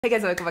Hey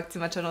guys, welcome back to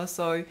my channel.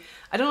 So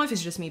I don't know if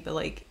it's just me, but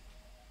like,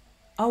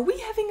 are we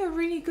having a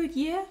really good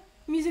year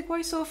music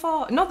wise so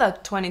far? Not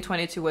that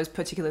 2022 was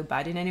particularly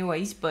bad in any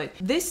ways, but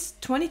this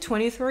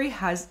 2023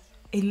 has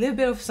a little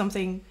bit of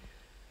something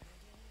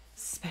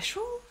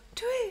special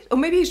to it. Or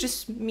maybe it's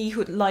just me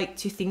who'd like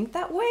to think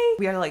that way.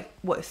 We are like,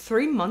 what,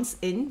 3 months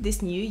in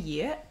this new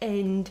year,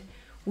 and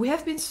we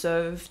have been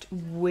served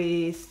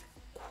with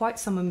quite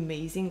some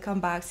amazing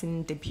comebacks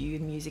in debut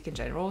music in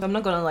general. I'm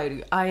not gonna lie to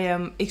you, I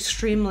am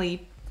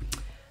extremely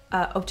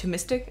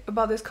optimistic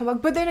about this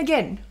comeback, but then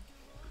again,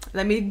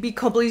 let me be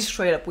completely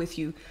straight up with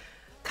you.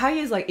 Kai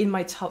is like in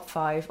my top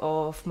 5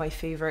 of my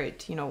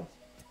favorite, you know,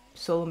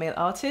 solo male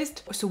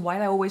artist. So while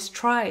I always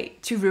try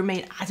to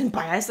remain as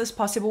unbiased as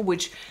possible,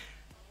 which,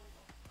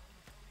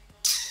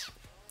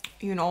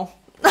 you know,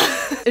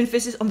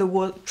 emphasis on the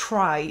word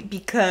try,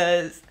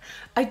 because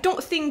I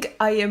don't think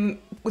I am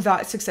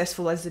that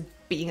successful as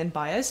being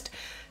unbiased.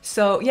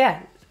 So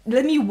yeah,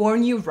 let me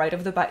warn you right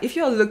off the bat, if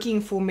you're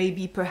looking for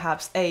maybe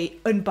perhaps a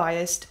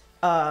unbiased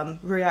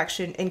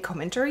reaction and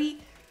commentary,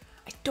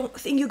 I don't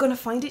think you're gonna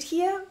find it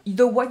here.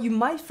 Though what you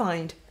might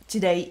find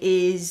today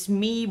is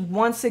me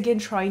once again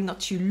trying not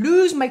to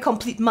lose my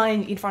complete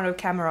mind in front of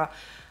camera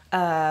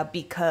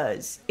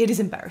because it is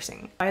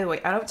embarrassing. By the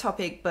way, out of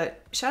topic, but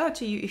shout out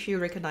to you if you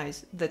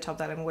recognize the top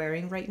that I'm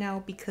wearing right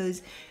now,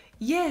 because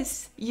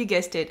yes, you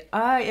guessed it,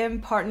 I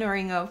am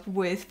partnering up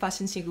with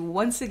Fashion Single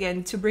once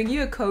again to bring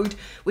you a code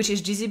which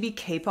is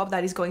GZBKpop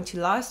that is going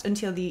to last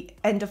until the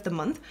end of the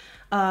month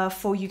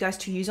for you guys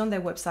to use on their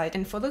website.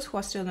 And for those who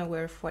are still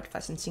unaware of what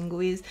Fashion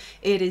Single is,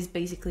 it is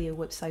basically a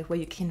website where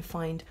you can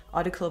find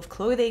article of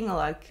clothing or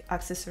like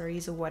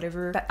accessories or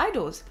whatever that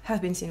idols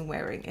have been seen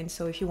wearing. And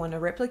so if you want to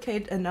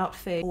replicate an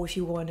outfit, or if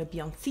you want to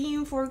be on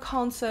theme for a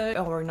concert,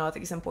 or another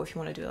example, if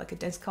you want to do like a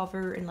dance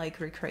cover and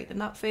like recreate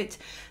an outfit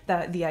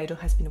that the idol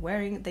has been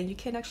wearing, then you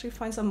can actually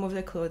find some of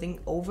their clothing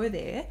over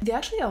there. They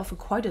actually offer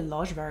quite a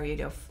large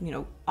variety of, you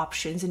know,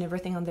 options and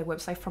everything on their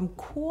website from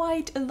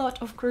quite a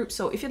lot of groups.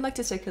 So if you'd like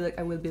to take a look,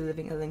 I will be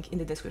leaving a link in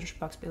the description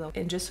box below.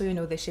 And just so you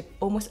know, they ship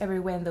almost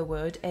everywhere in the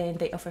world, and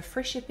they offer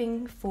free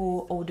shipping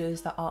for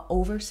orders that are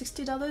over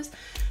 $60.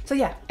 So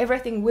yeah,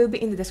 everything will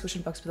be in the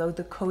description box below.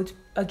 The code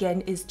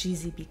again is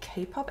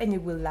GZBKpop, and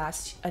it will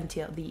last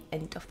until the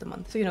end of the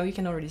month. So you know, you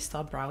can already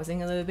start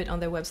browsing a little bit on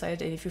their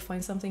website, and if you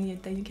find something,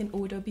 then you can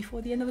order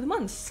before the end of the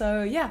month.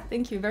 So yeah,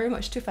 thank you very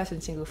much to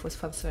Fashion Single for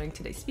sponsoring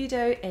today's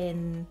video,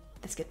 and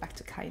let's get back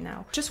to Kai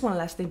now. Just one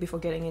last thing before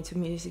getting into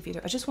music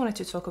video. I just wanted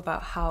to talk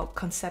about how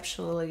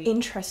conceptually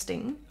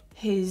interesting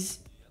his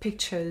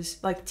pictures,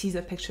 like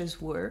teaser pictures,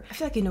 were. I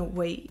feel like in a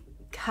way,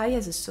 Kai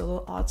as a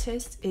solo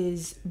artist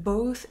is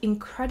both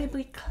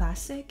incredibly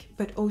classic,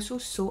 but also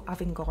so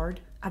avant-garde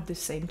at the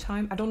same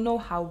time. I don't know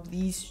how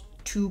these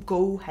two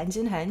go hand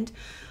in hand,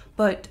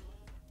 but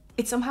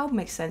it somehow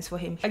makes sense for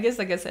him. I guess,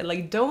 like I said,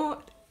 like, don't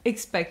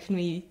expect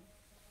me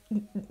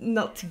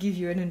not to give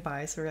you an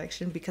unbiased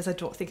reaction, because I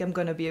don't think I'm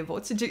gonna be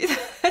able to do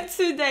that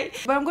today.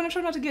 But I'm gonna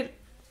try not to get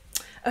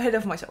ahead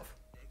of myself.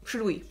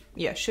 Should we?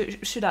 Yeah,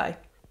 should I?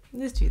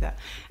 Let's do that.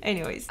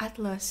 Anyways,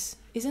 Atlas.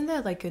 Isn't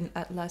there like an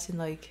Atlas in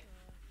like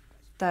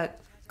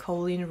that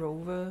Colin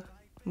Rover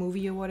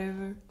movie or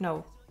whatever?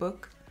 No,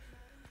 book.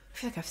 I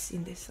feel like I've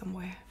seen this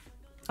somewhere.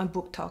 On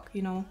Book Talk,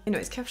 you know?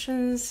 Anyways,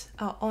 captions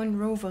are on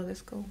Rover.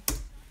 Let's go.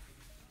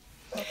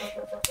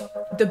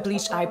 The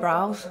bleached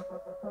eyebrows.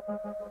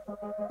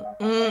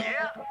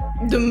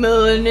 The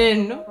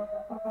melanin.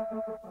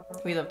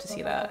 We love to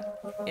see that.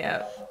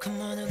 Yeah.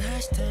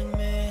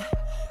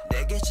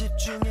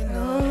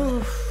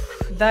 Oh,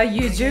 that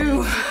you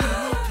do.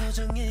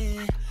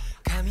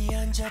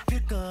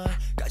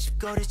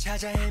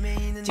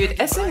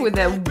 Dude, SM with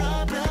that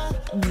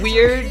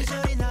weird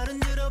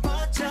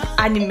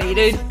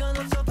animated.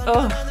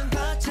 Oh.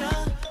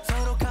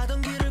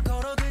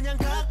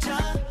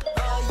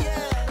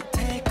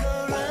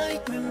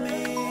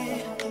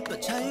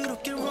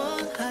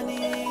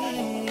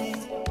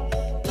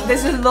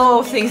 There's a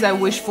lot of things I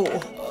wish for.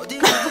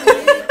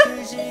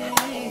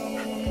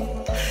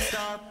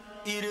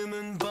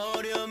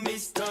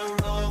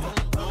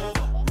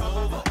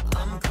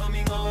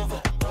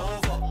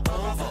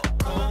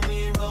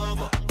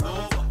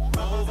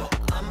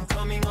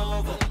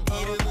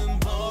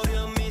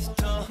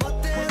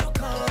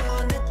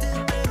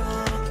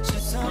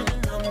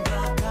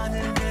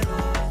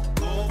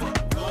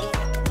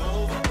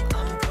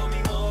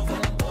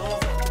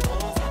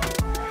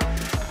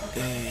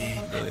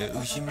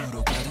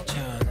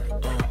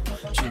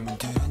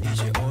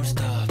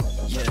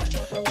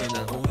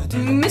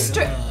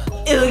 Mr.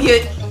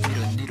 Elliot.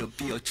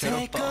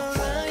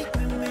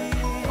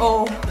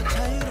 Oh.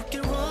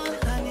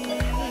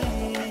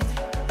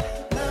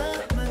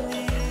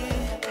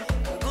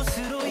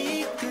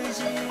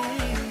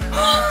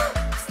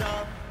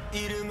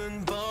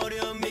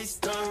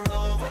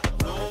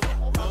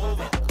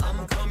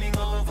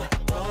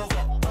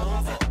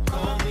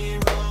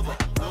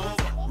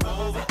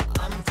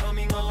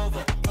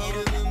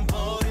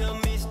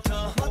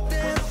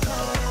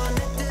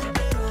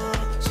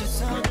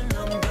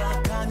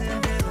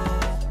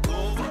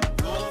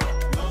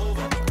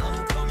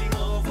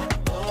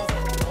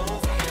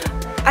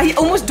 I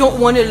almost don't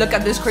want to look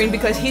at the screen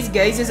because his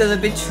gaze is a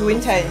little bit too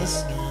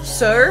intense.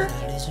 Sir?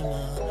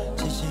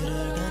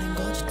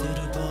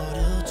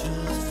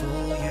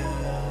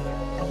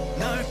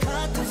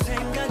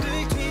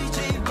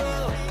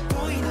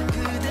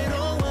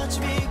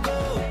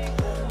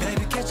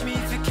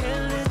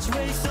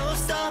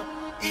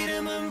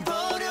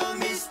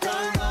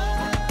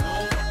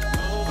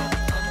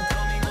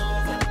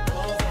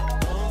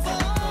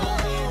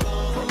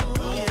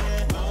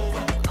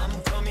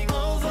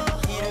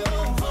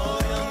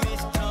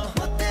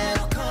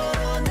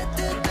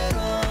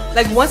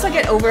 Like, once I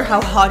get over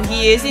how hot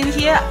he is in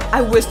here,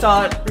 I will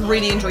start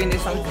really enjoying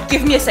this song.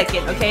 Give me a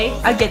second, okay?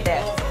 I'll get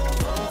there.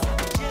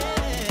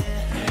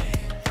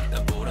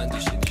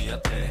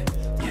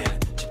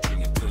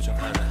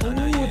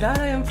 Ooh, that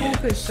I am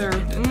focused, sir.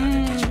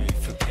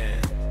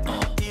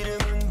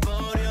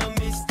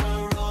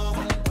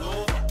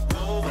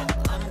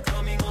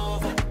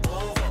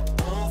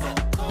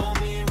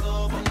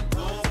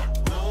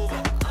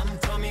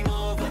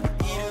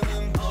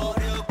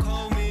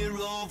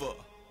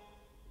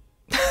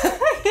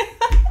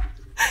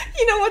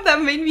 You know what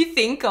that made me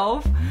think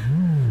of?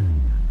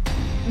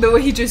 The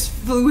way he just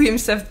flew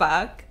himself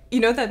back.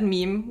 You know that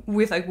meme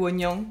with like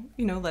Wonyoung?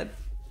 You know, like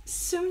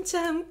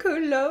sometimes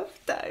cool love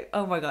time.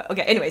 Oh my god.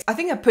 Okay, anyways, I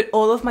think I put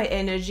all of my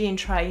energy in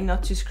trying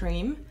not to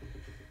scream.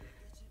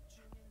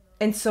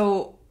 And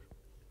so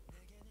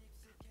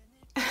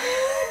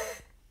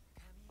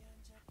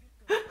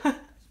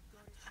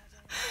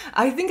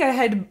I think I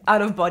had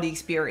out of body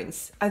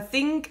experience. I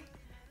think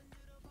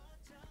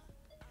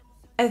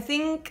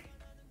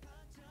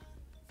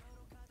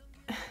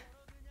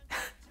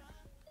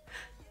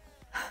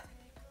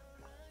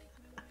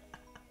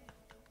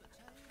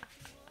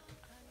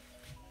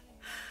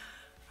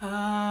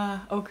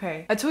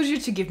okay. I told you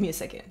to give me a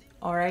second,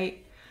 all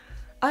right?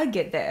 I'll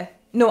get there.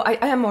 No, I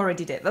am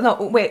already there. No,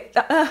 wait.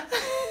 Let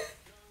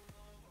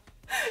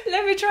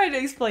me try to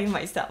explain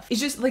myself.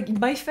 It's just like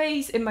my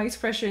face and my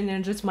expression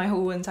and just my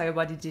whole entire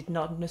body did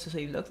not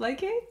necessarily look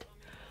like it.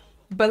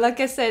 But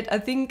like I said, I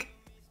think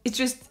it's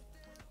just...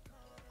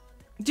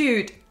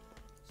 Dude,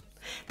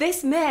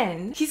 this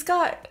man, he's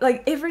got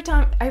like every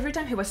time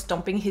he was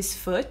stomping his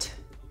foot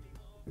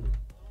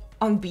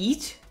on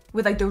beat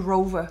with like the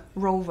Rover,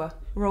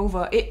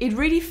 it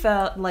really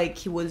felt like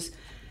he was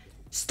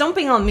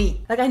stomping on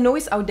me. Like, I know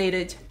it's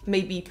outdated,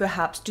 maybe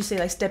perhaps to say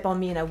like step on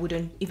me and I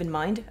wouldn't even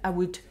mind. I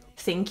would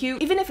thank you.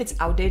 Even if it's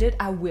outdated,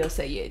 I will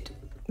say it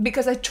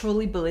because I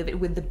truly believe it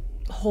with the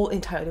whole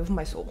entirety of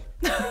my soul.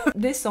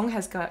 This song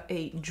has got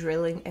a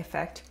drilling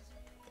effect,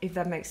 if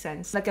that makes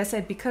sense. Like I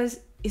said, because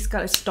it's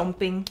got a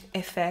stomping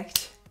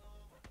effect.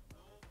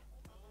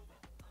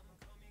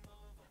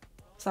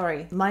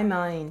 Sorry, my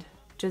mind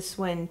just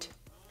went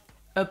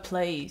a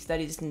place that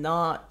is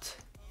not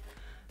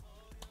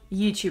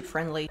YouTube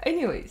friendly.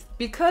 Anyways,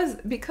 because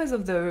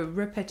of the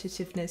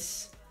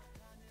repetitiveness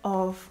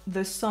of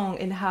the song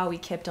and how he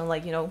kept on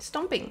like, you know,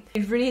 stomping,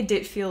 it really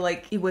did feel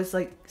like it was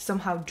like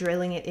somehow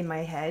drilling it in my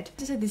head.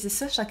 I said, this is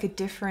such like a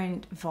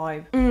different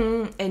vibe.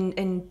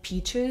 And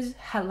Peaches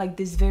had like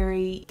this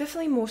very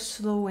definitely more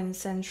slow and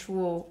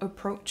sensual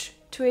approach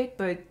to it,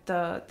 but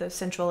the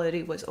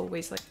sensuality was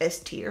always like S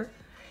tier.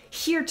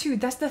 Here too,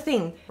 that's the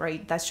thing,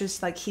 right? That's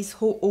just like his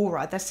whole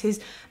aura, that's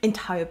his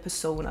entire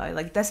persona,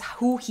 like that's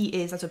who he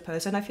is as a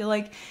person, I feel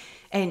like.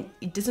 And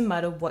it doesn't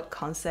matter what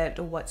concept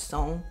or what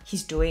song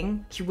he's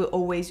doing, he will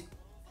always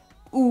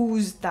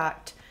ooze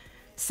that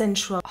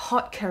sensual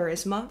hot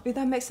charisma, if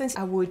that makes sense.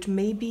 I would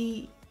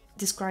maybe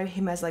describe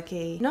him as like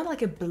a, not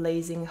like a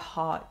blazing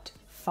hot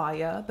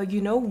fire, but you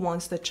know,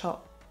 once the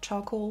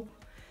charcoal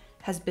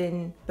has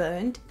been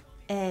burned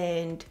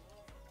and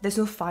there's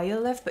no fire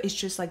left, but it's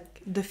just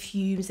like the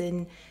fumes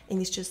and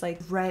it's just like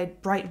red,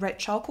 bright red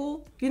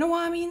charcoal. You know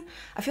what I mean?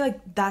 I feel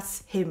like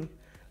that's him.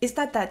 It's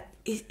got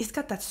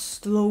that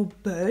slow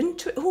burn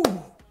to it.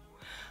 Ooh,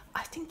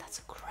 I think that's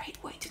a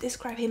great way to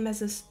describe him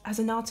as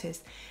an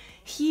artist.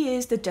 He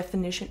is the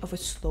definition of a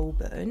slow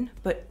burn,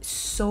 but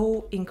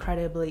so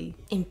incredibly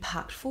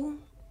impactful.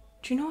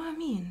 Do you know what I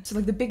mean? So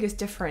like the biggest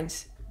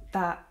difference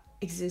that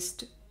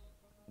exists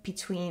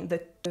between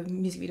the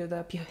music video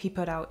that he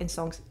put out in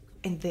songs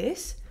and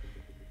this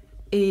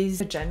is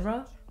the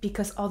genre,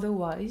 because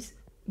otherwise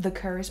the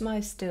charisma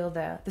is still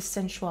there, the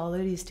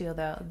sensuality is still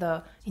there,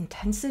 the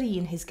intensity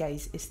in his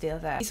gaze is still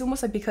there. It's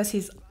almost like because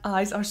his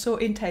eyes are so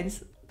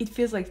intense, it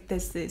feels like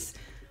there's this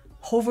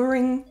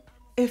hovering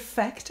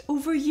effect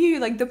over you,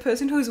 like the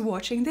person who's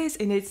watching this,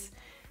 and it's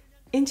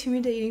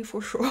intimidating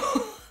for sure.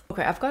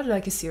 Okay, I've got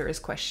like a serious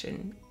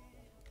question.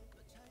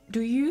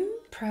 Do you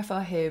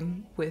prefer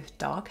him with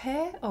dark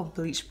hair or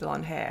bleach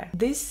blonde hair?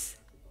 This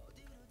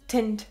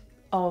tint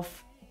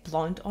of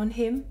blonde on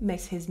him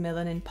makes his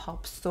melanin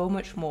pop so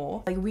much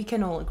more. Like, we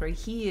can all agree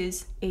he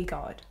is a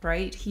god,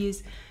 right? He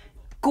is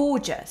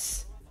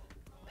gorgeous,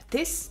 but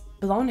this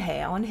blonde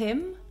hair on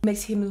him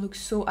makes him look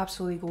so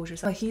absolutely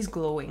gorgeous. Like, he's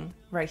glowing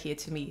right here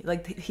to me.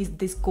 Like,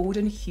 this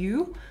golden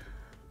hue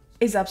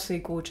is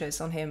absolutely gorgeous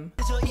on him.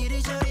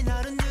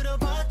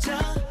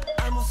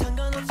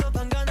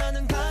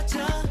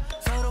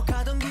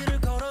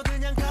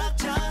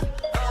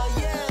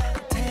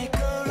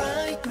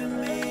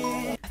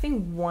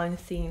 one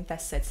thing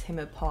that sets him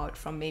apart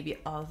from maybe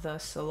other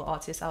solo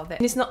artists out there.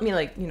 And it's not me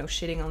like, you know,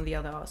 shitting on the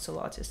other solo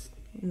artists,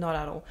 not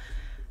at all.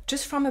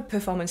 Just from a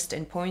performance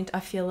standpoint, I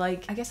feel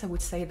like, I guess I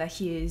would say that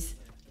he is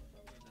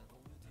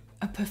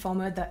a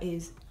performer that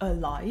is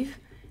alive.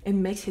 It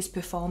makes his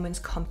performance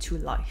come to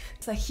life.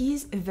 It's like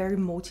he's a very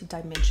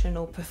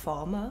multi-dimensional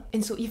performer,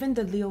 and so even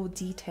the little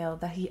detail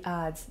that he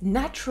adds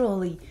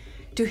naturally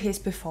to his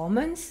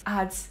performance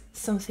adds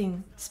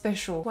something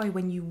special. Why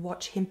when you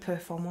watch him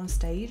perform on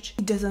stage,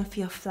 it doesn't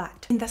feel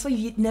flat, and that's why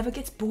it never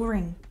gets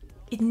boring.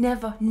 It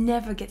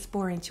never gets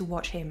boring to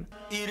watch him.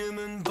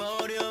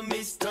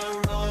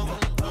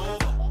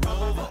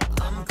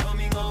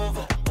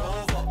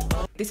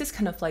 This is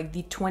kind of like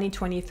the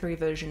 2023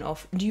 version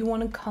of, do you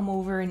want to come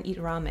over and eat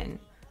ramen?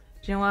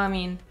 Do you know what I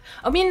mean?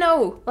 I mean,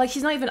 no, like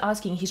he's not even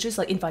asking, he's just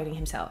like inviting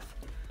himself.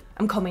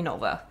 I'm coming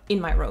over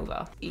in my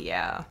Rover.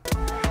 Yeah.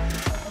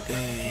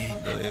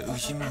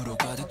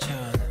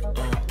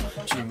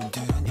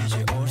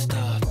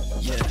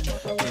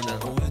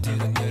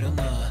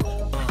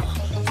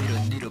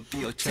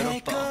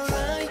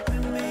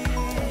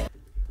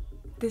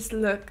 This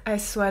look, I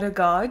swear to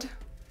God,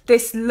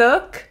 this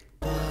look.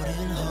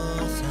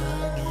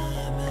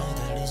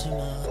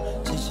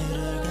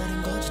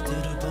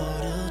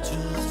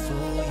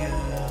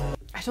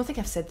 I don't think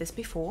I've said this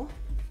before.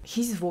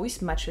 His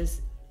voice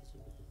matches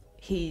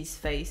his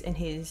face and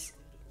his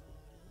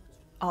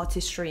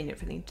artistry and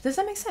everything. Does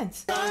that make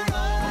sense?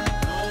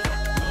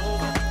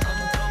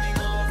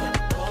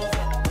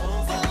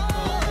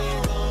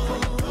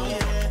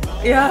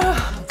 Yeah,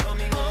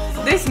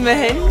 this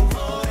man.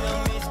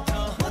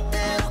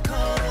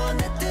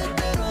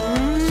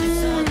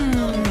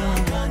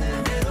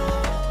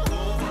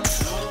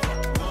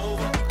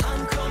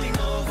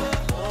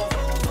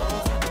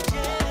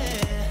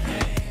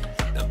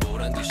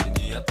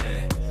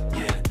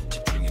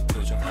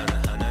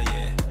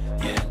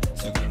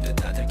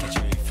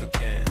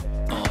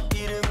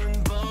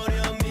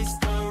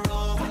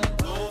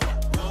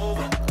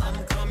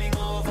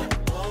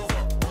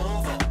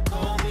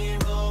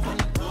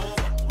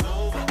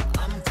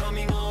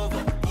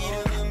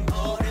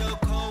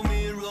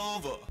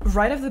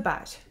 Right off the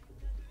bat,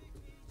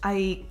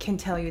 I can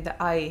tell you that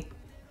I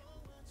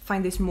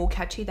find this more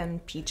catchy than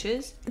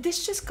Peaches.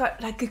 This just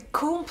got like a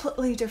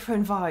completely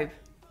different vibe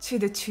to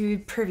the two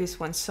previous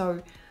ones,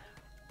 so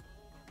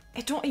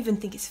I don't even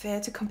think it's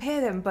fair to compare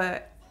them,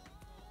 but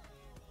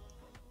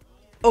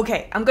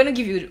okay, I'm gonna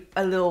give you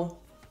a little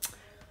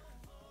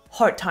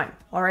hard time,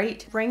 all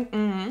right? Rank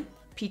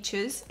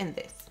Peaches and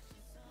this.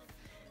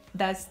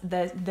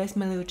 That's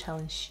my little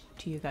challenge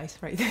to you guys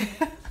right there.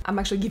 I'm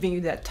actually giving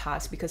you that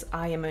task because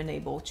I am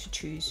unable to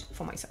choose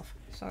for myself.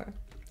 So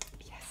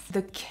yes.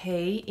 The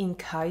K in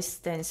Kai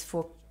stands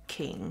for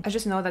king. I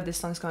just know that this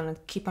song's gonna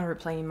keep on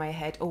replaying in my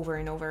head over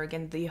and over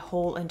again the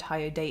whole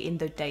entire day in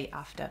the day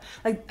after.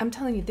 Like, I'm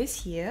telling you,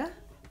 this year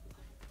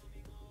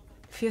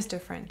feels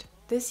different.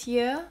 This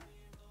year,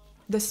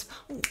 this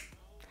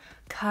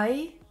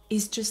Kai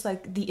is just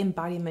like the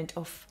embodiment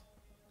of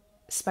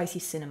spicy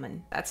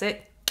cinnamon. That's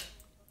it.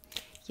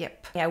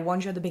 Yep. Yeah, I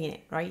warned you at the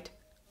beginning, right?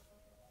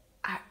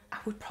 I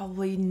would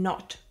probably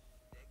not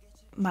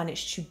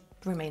manage to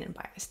remain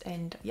unbiased,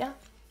 and yeah,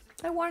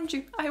 I warned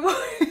you. I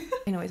warned.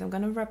 Anyways, I'm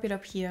gonna wrap it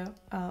up here.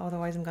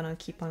 Otherwise, I'm gonna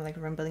keep on like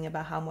rambling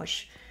about how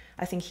much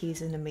I think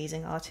he's an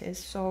amazing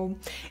artist. So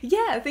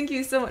yeah, thank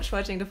you so much for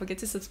watching. Don't forget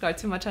to subscribe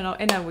to my channel,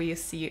 and I will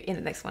see you in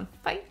the next one.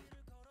 Bye.